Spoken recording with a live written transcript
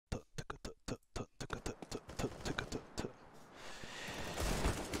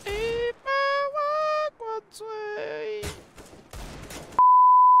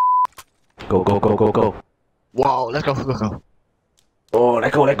Go, go, go, go, go. Wow, let's go, go. Oh,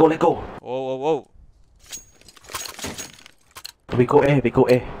 let go, let go, let go. Whoa, whoa, whoa. We go A, we go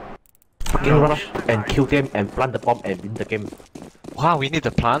A. Fucking rush and kill them and plant the bomb and win the game. Wow, we need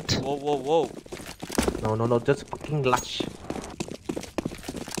the plant. Whoa, whoa, whoa. No, no, no, just fucking rush.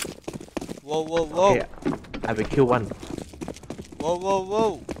 Whoa, whoa, whoa. Okay, I will kill one. Whoa, whoa,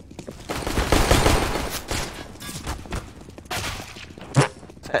 whoa.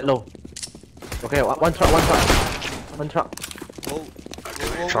 Set low. Okay, one truck, one truck. One truck. Whoa,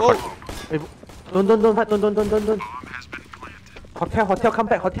 whoa, Truck. whoa. Wait, don't fight, don't. Hotel, hotel, come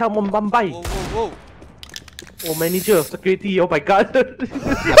back, hotel, Mumbai. Whoa, whoa, whoa. Oh, manager, security, oh my god. Oh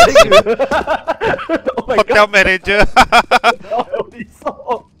my Hotel god. manager. Oh, I only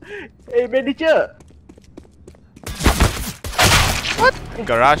saw. Hey, manager. What?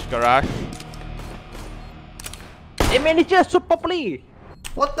 Garage, garage. Hey, manager, shoot properly.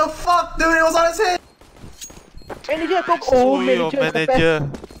 What the fuck, dude? It was on his head! Manager, go. Oh, Manager, your is the best. manager.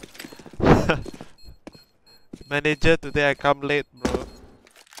 Manager, today I come late, bro.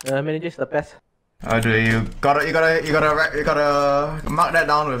 Manager is the best. Oh, dude, you gotta mark that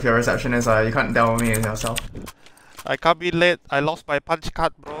down with your receptionist. You can't tell me yourself. I can't be late. I lost my punch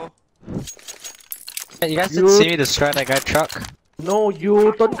card, bro. You guys didn't see me destroy that guy truck? No,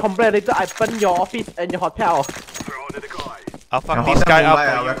 you don't complain later. I burn your office and your hotel. I'll fuck Now, this Hotel guy Mumbai,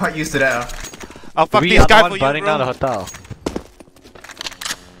 up we're for quite used to that. you. I'll fuck We this are the guy one for you, burning down the bro. hotel.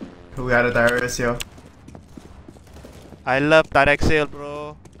 We had a terrorist here. I love direct sale,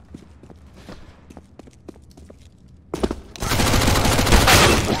 bro.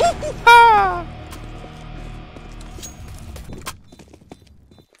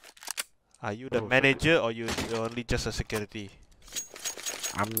 Are you the manager or you're only just a security?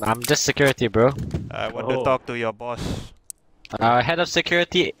 I'm just security, bro. I want to talk to your boss. Head of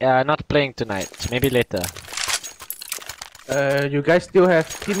security, not playing tonight. Maybe later. You guys still have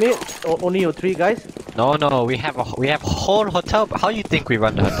teammates? Or only you three guys? No, we have whole hotel. How you think we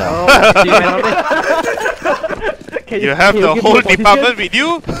run the hotel? Can You have the give me whole a position? department with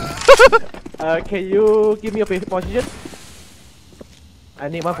you? Can you give me a position? I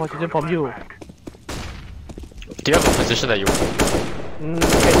need one position from you. Do you have a position that you want? Can you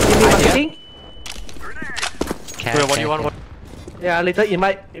give me marketing? Wait, what do you want? Yeah, later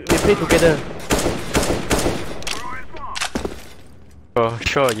invite, we play together. Oh,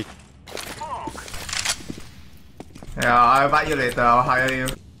 sure. Yeah, I'll invite you later. I'll hire you.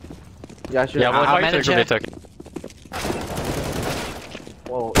 Yeah, sure. Yeah, we'll I'll manage it later.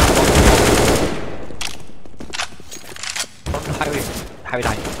 Whoa. Highway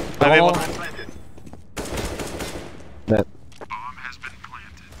 9. Highway Oh. one. That.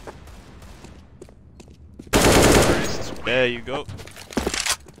 There you go.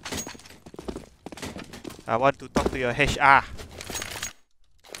 I want to talk to your HR.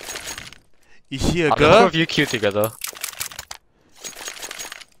 Is she a The two girl? of you queue together.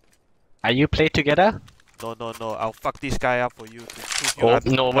 Are you play together? No, I'll fuck this guy up for you to prove you Oh, I'm,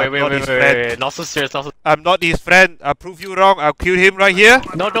 no, I'm wait, not his friend. wait. Not so serious, not so... I'm not his friend. I'll prove you wrong. I'll kill him right here.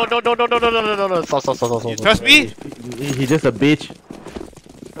 No. Stop. You trust me? He's just a bitch.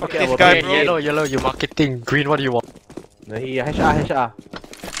 Fuck Okay, this guy, Okay, bro. yellow, you marketing. Green, what do you want? He HR.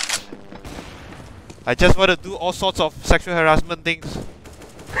 I just want to do all sorts of sexual harassment things.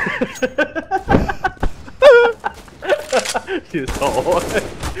 You saw.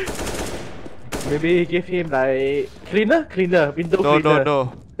 Maybe give him like cleaner, window cleaner.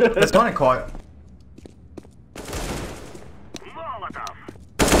 No. Let's go and call it.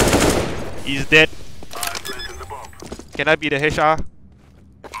 He's dead. Can I be the HR?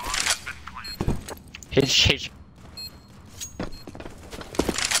 H.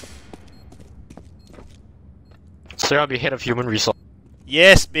 So I'll be head of human resource.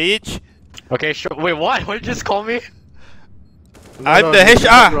 Yes, bitch. Okay, sure. Wait, what? What did you just call me? I'm the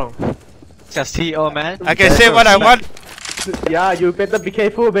HR. It's a CEO, man. I can say what I want. Yeah, you better be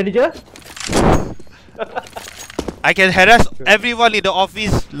careful, manager. I can harass everyone in the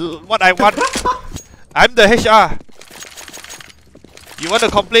office what I want. I'm the HR. You want to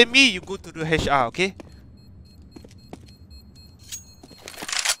complain me? You go to the HR, okay?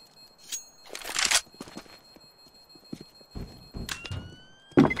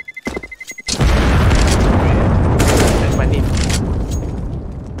 That's my name.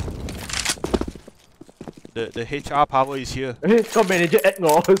 The HR power is here. Có manager at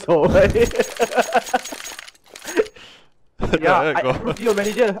ngõ rồi. Yeah, I approve your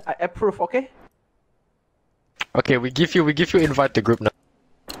manager. I approve, okay? Okay, we give you invite the group now.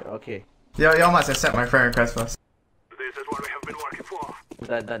 Okay. Y'all must accept my friend request first.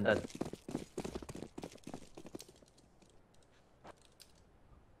 Done.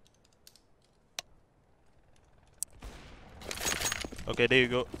 Okay, there you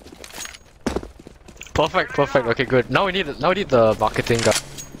go. Perfect, perfect. Okay, good. Now we need the marketing guy.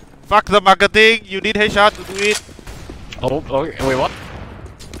 Fuck the marketing. You need HR to do it. Oh, okay. Wait, what?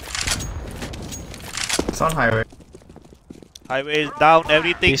 It's on highway. Highway is down.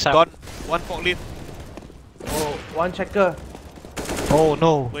 Everything's Peace out. gone. One forklift. Oh, one checker. Oh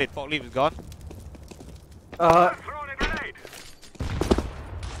no. Wait, forklift is gone.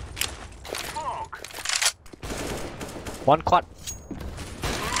 One quad.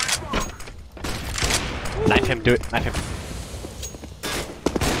 Knife him, do it. Knife him.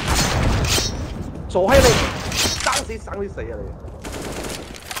 傻閪你，生死死啊你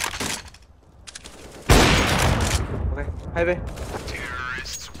！OK， highway。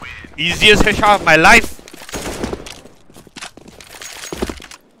 Easiest headshot of my life.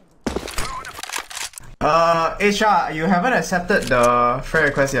 HR, you haven't accepted the friend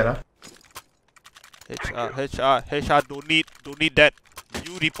request yet, HR, don't need that.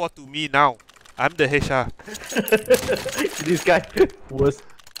 You report to me now. I'm the HR. This guy worse.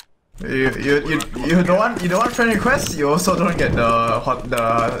 You don't want friend request, you also don't get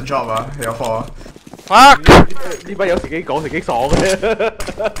the job, therefore. Fuck! 呢班友自己講自己爽嘅。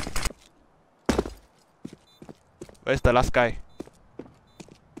Where's the last guy?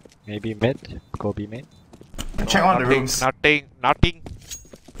 Maybe mid. Go B mid. Check on the Nothing, rooms. nothing.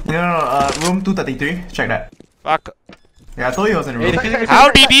 No, room 233, check that. Fuck. Yeah, I told you it was in the room.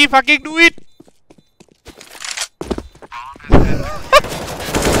 How did he fucking do it?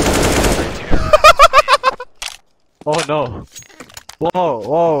 Oh no.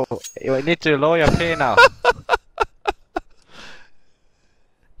 Whoa. You need to lower your pay now.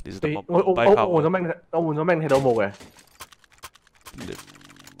 This is the 我 Mumbai 換 power. 咗命，我換咗命睇到冇嘅。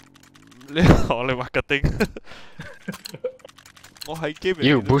我哋 marketing 我喺 game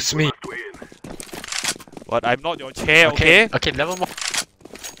You boost me. What? I'm not your chair, okay? Okay, never more.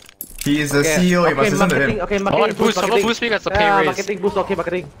 He is the CEO, you must listen to him. Okay, Someone boost me, that's a pay raise. Marketing boost, okay,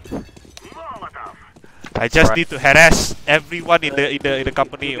 marketing. I just need to harass everyone in the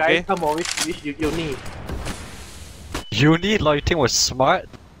company, okay? Guys, come on, which you need. Uni, like you think we're smart?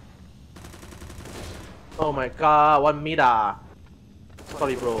 Oh my god, 1 meter.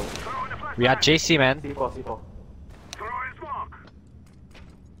 Sorry, bro. We are JC, man. C4.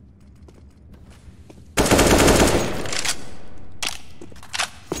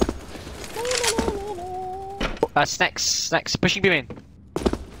 Snacks, pushing B main.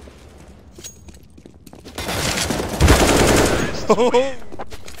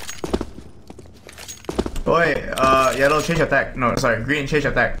 Oi, yellow, change your tag. No, sorry, green, change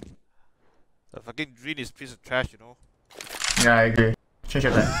your tag. The fucking green is a piece of trash, you know? Yeah, I agree. Change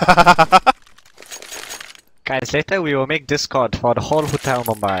your tag. Guys, later we will make Discord for the whole hotel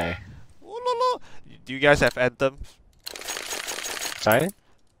Mumbai. Do you guys have anthems? Sorry?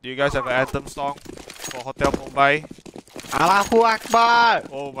 Do you guys have an anthem song for Hotel Mumbai? Allahu Akbar!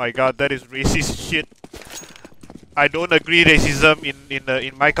 Oh my god, that is racist shit. I don't agree racism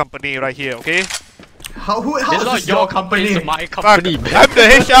in my company right here, okay? How This is is not this your company? it's my Fuck, company, man. I'm the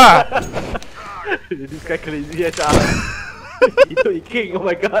HR! This guy crazy as He king, oh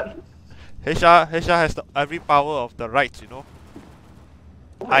my god. HR has every power of the rights, you know?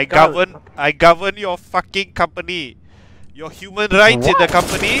 Oh my God. I govern your fucking company. Your human rights in the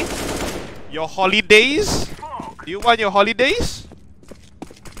company. Your holidays. Do you want your holidays?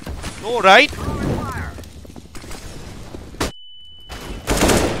 No, right?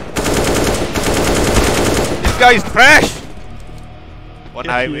 This guy is trash. One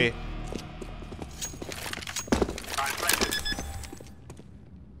highway.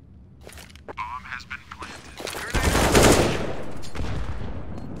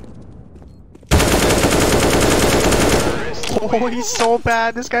 Oh, he's so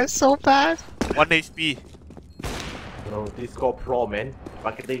bad. This guy's so bad. 1 HP. No, this called pro, man.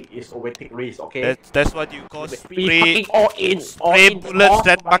 Marketing is always take risk, okay? That's what you call Be spray. fucking all in. Spray bullets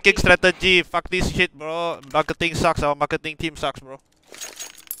and marketing strategy. Fuck this shit, bro. Marketing sucks. Our marketing team sucks, bro.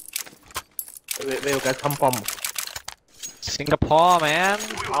 Where you guys come from? Singapore, man.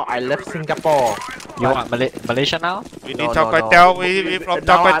 Oh, I left Singapore. You want Malaysia now? We need Chao Kwai Teow. We from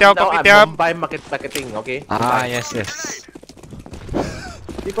Chao Kwai Teow Kopitiam. Mumbai marketing, okay? Ah, Mumbai. yes.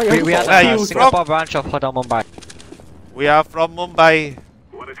 People We are Where are the you Singapore branch of Hotel Mumbai. We are from Mumbai.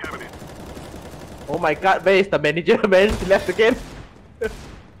 Oh my god, where is the manager, man? He left again.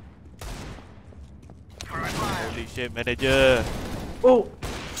 Holy shit, manager. Oh,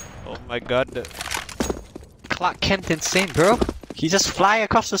 Oh my god. Clark Kent insane, bro. He just fly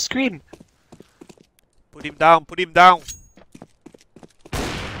across the screen. Put him down, put him down.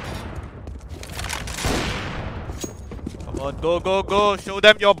 Come on, go, go, go. Show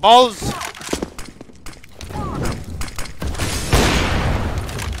them your balls.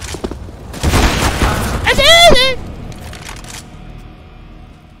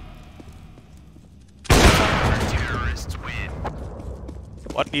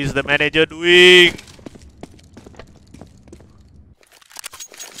 What is the manager doing?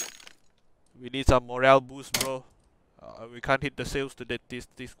 We need some morale boost, bro. We can't hit the sales to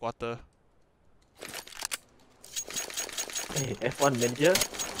this quarter. Hey, F1 manager.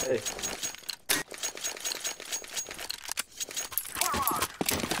 Hey.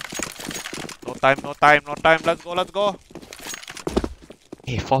 No time, no time, no time. Let's go, let's go.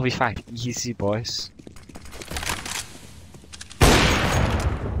 Hey, 4v5. Easy, boys.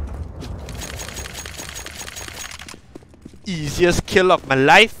 Easiest kill of my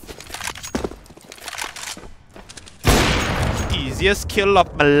life. Easiest kill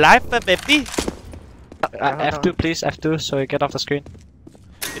of my life, baby. F2 please, F2 so you get off the screen.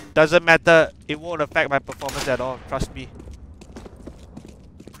 It doesn't matter. It won't affect my performance at all. Trust me.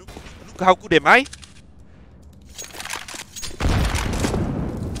 Look how good am I?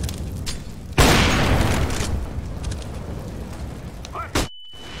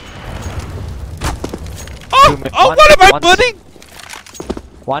 Oh, what am I burning?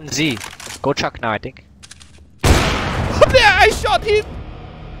 1Z. Go truck now, I think. I shot him.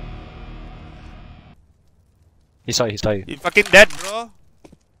 He saw you, he saw you. He fucking dead, bro.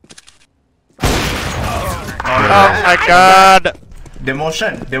 Oh my god.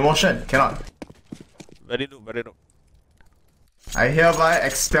 Demotion, cannot. Very noob, very noob. I hereby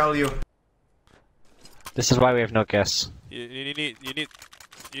expel you. This is why we have no gas. You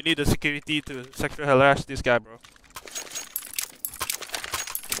need the security to sexual harass this guy, bro.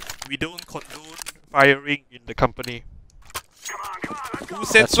 We don't condone firing in the company. Who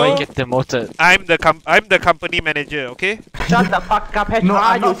said That's so? why you get demoted. I'm the company manager, okay? Shut the fuck up, HR. No,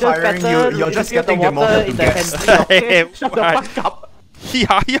 I'm not firing you. You're just getting demoted to guest. Okay? Shut the Why? fuck up.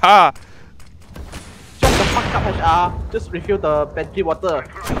 Yeah, yeah. Shut the fuck up, HR. Just refill the pantry water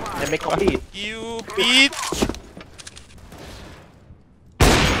and make coffee. You bitch.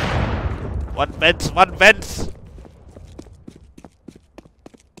 One vents, one vents.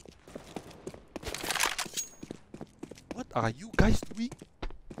 What are you guys doing?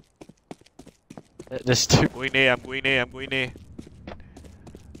 There's two. I'm going A, I'm going A, I'm going A.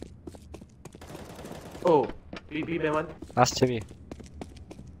 Oh, B man one. Last TV.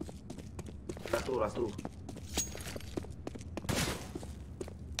 Last two.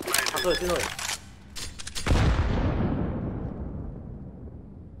 Satu, sino.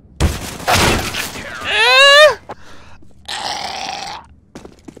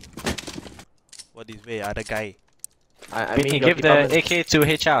 What is way other guy? I Vinny, mean, give the AK to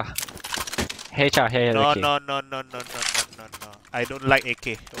HR. HR, here, No, AK. no. I don't like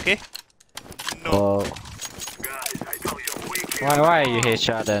AK, okay? No. Oh. Why are you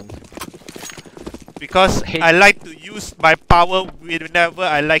HR then? Because I like to use my power whenever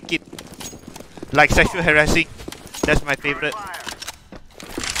I like it. Like sexual harassing. That's my favorite.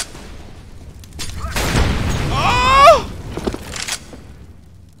 Oh!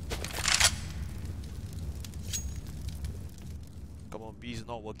 Come on, B is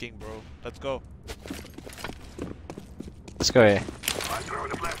not working, bro. Let's go. Let's go here.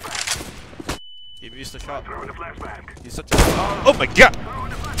 He missed the shot. He's such a... Oh my god!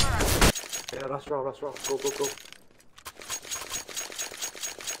 Yeah, last round. Go.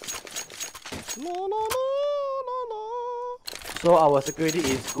 So our security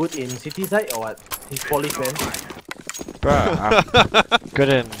is good in city side or what? He's policeman. Bruh,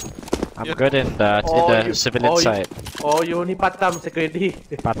 I'm good in the civilian side. Oh, you only part-time security.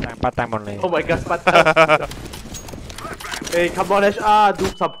 Part time only. Oh my god, part-time. Hey, come on HR, do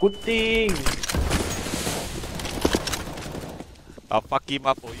some good thing. I'll fuck him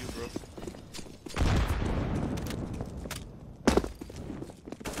up for you, bro.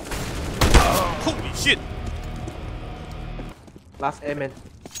 Holy shit! Last airman.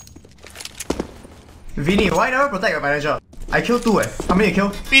 Vinny, why never protect your manager? I killed 2 How many you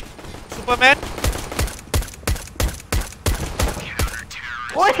kill? Beat Superman!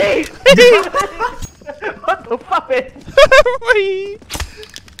 Wait! What the fuck, man?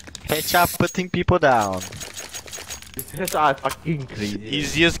 HR putting people down. This HR is fucking crazy.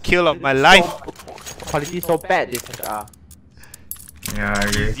 Easiest kill of my life. Quality so bad, this HR. Yeah, I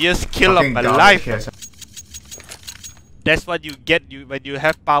agree. Easiest kill of Fucking my garbage life. here. That's what you get when you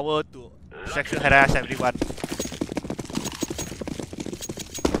have power to sexual harass everyone.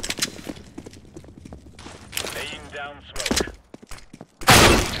 Laying down smoke.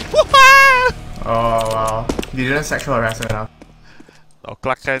 Oh wow. You didn't sexual harass him enough. No,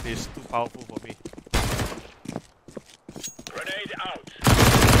 Clark Kent is too powerful for me. Grenade out.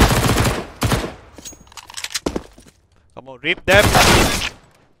 Come on, rip them!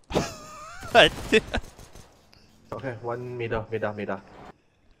 Okay, one middle.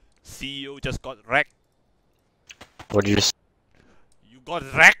 CEO just got wrecked. What did you just... You got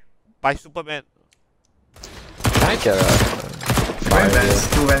wrecked by Superman. Can I get a... One vents,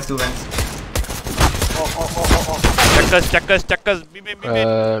 two vents. Checkers. Beep.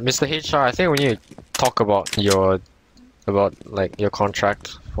 Mr. HR, I think we need to talk about your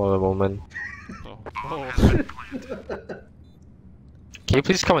contract for the moment. Oh. Can you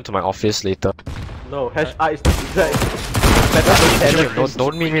please come into my office later? No, HR is better than terrorist.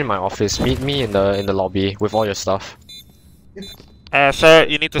 Don't meet me in my office. Meet me in the lobby with all your stuff. Sir,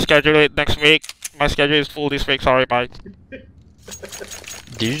 you need to schedule it next week. My schedule is full this week. Sorry, bye.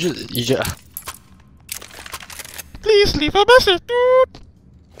 Do you just Please leave a message, dude.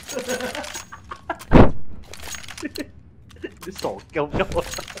 This song kill. Let's go.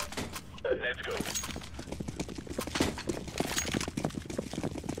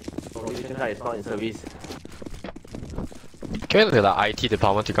 This guy is not in service. Can we look at the IT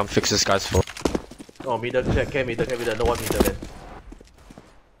department to come fix this guy's phone? Oh, middle, check, middle, no one middle then.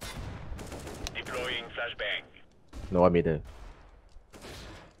 Deploying flashbang. No one middle.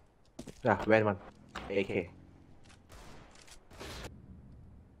 Yeah, when one. AK.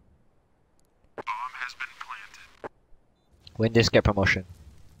 When this get promotion?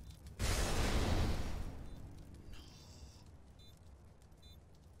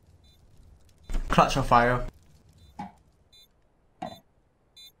 Clutch of fire.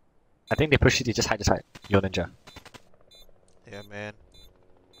 I think they push you to just hide. Yo ninja. Yeah, man.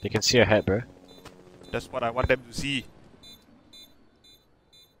 They can see your head, bro. That's what I want them to see.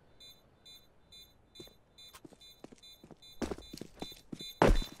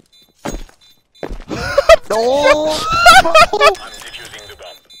 No! I'm defusing the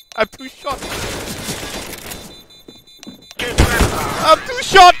bomb. I'm too short. I'm too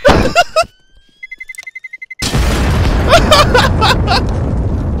short.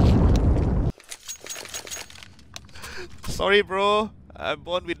 Sorry, bro. I'm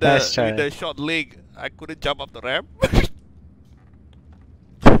born with the short leg. I couldn't jump up the ramp.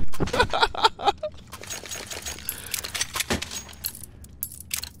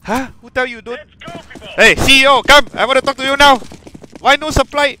 Huh? Who tell you don't? Let's go, people. Hey, CEO, come! I want to talk to you now. Why no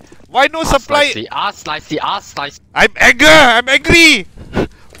supply? Why no supply? Slice. I'm angry.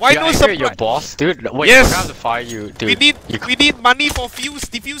 Why no supply? Your boss, dude. Wait, Yes. we're gonna have to fire you, dude. We need money for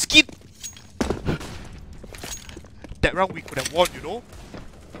defuse kit. That round we could have won, you know.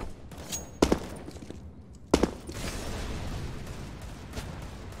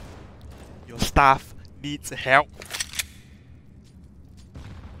 Your staff needs help.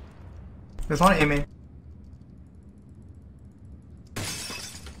 There's one aiming.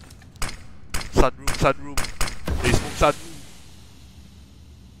 Sunroom. They smoke sunroom.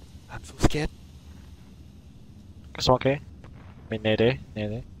 I'm so scared. It's okay. Nede.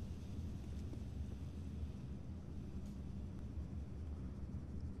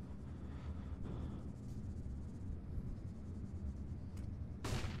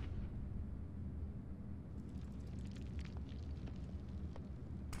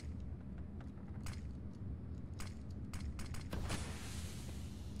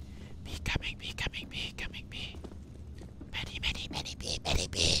 B coming B. Many B.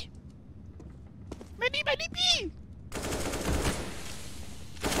 Many B.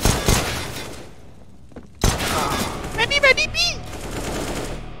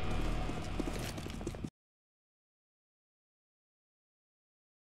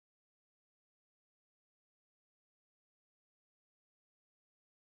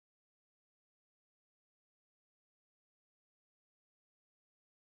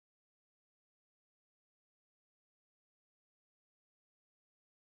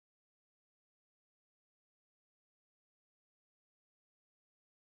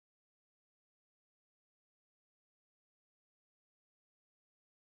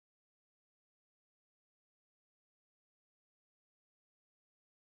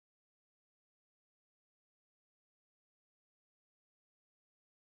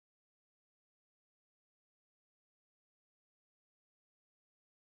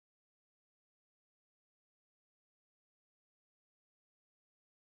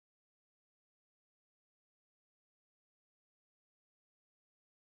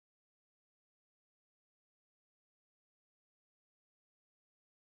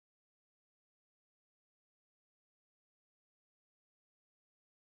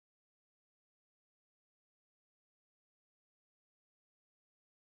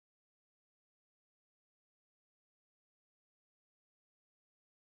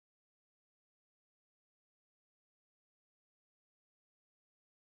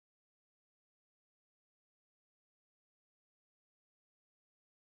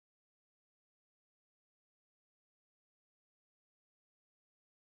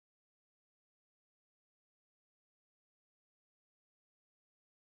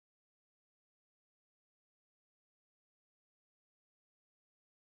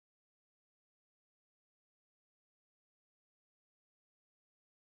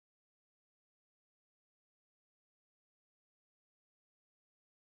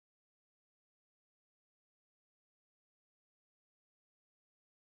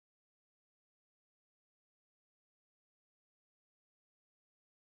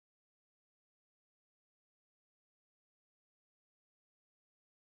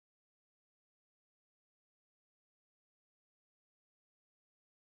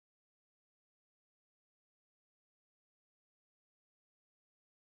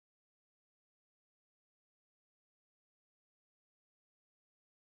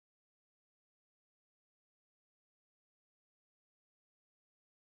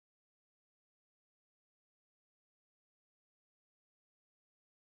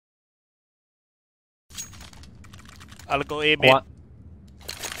 I'll go A mid. What?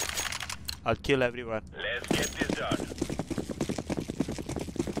 I'll kill everyone. Let's get this done.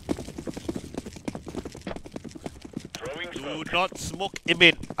 Throwing Do smoke. not smoke A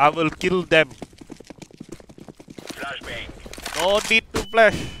mid. I will kill them. Flashbang. No need to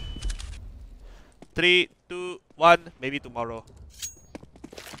flash. 3, 2, 1. Maybe tomorrow.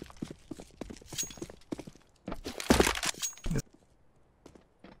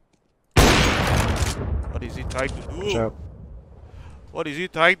 What is he trying to Good do? job. What is he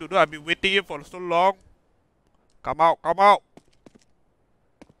trying to do? I've been waiting here for so long. Come out, come out.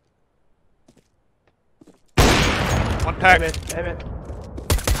 Contact. Amen.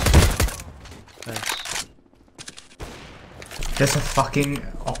 Nice. There's a fucking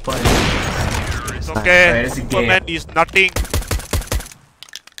opera. It's okay. Alright, it's a game. Superman is nothing.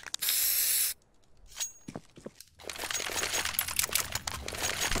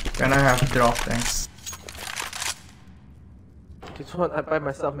 Can I have drop? Thanks. This one I buy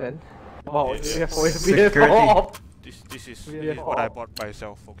myself, man. Wow, Yes. we have Security. This is Yeah. what I bought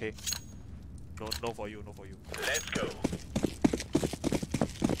myself. Okay. No for you. No for you. Let's go.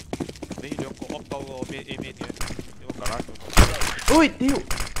 Ni yung ko off tao mid niya. Yung garage ko. Ui, tiêu.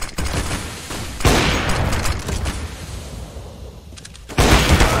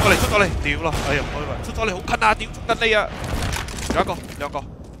出咗嚟，屌啦！哎呀，出咗嚟好近啊！屌捉緊你啊！有一個，兩個，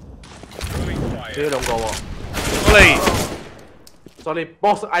 Throwing fire. 只有兩個喎。出咗嚟 Sorry,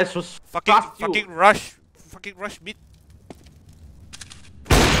 boss, I should trust you. fucking rush mid.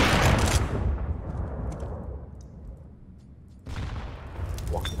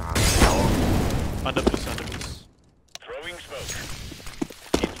 Wow, nah. Under boost. Throwing smoke.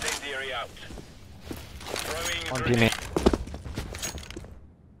 Incendiary out. Throwing One grenade. teammate.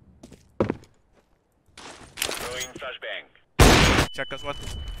 Throwing flashbang. Check us one.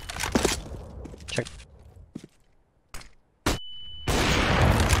 Check.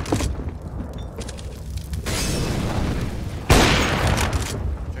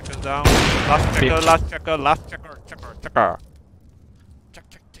 Check us down. Last checker. Check.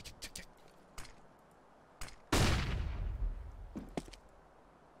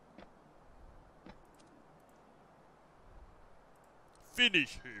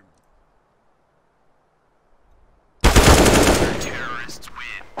 Finish him. Terrorists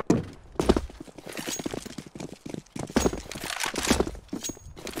win.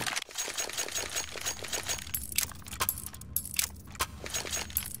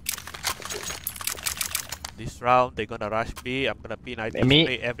 This round they're gonna rush B. I'm gonna pin ID Me?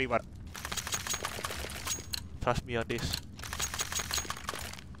 spray everyone. Trust me on this.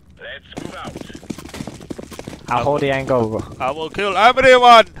 Let's move out. I'll hold the angle I will kill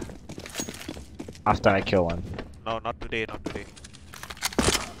everyone. after I kill one. No, not today.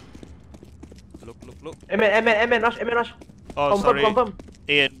 Look. Amen, rush. Oh, sorry. Confirm.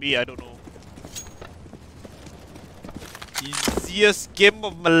 A and B, I don't know. Easiest game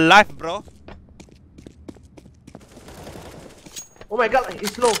of my life, bro. Oh my god,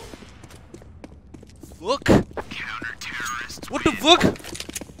 it's low. Fuck. What the fuck?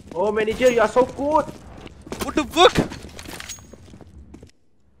 Oh, manager, you are so good. What the fuck?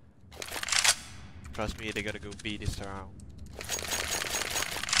 Trust me, they gotta go B this round.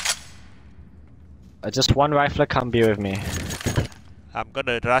 Just one rifler come be with me. I'm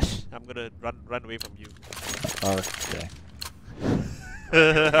gonna rush. I'm gonna run away from you. Okay.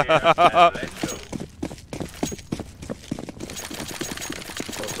 Let's go.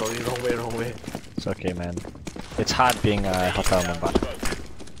 Oh, sorry, wrong way. It's okay, man. It's hard being a hotel Mumbai.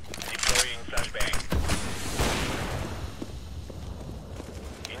 Deploying flashbang.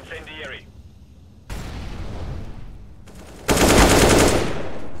 Incendiary.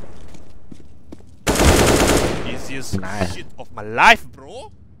 Easiest Nice. shit of my life,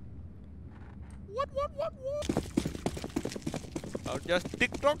 bro. What? I'll just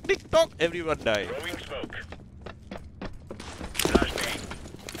TikTok. Everyone die. Throwing smoke. Flashbang.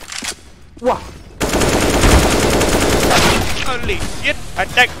 Wow. Holy shit!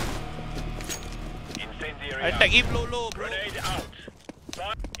 Attack! Incendiary Attack out. him low, bro. Grenade out.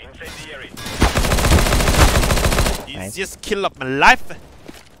 Incendiary. Easiest kill of my life.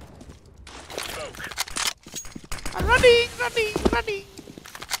 Smoke. I'm running.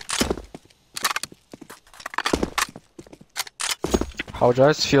 How do you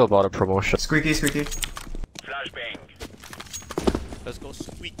guys feel about a promotion? Squeaky. Flashbang. Let's go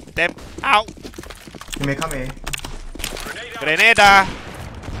squeak them out. You may come A. Grenade out. Grenada.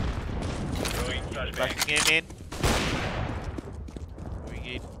 Throwing flashbang. Flashing him in. Going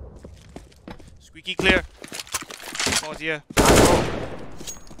in. Squeaky clear. Pause here.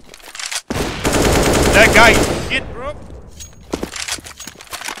 That guy is shit, bro.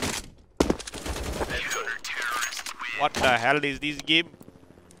 Let's go. What the hell is this game?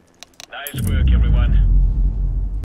 Nice work.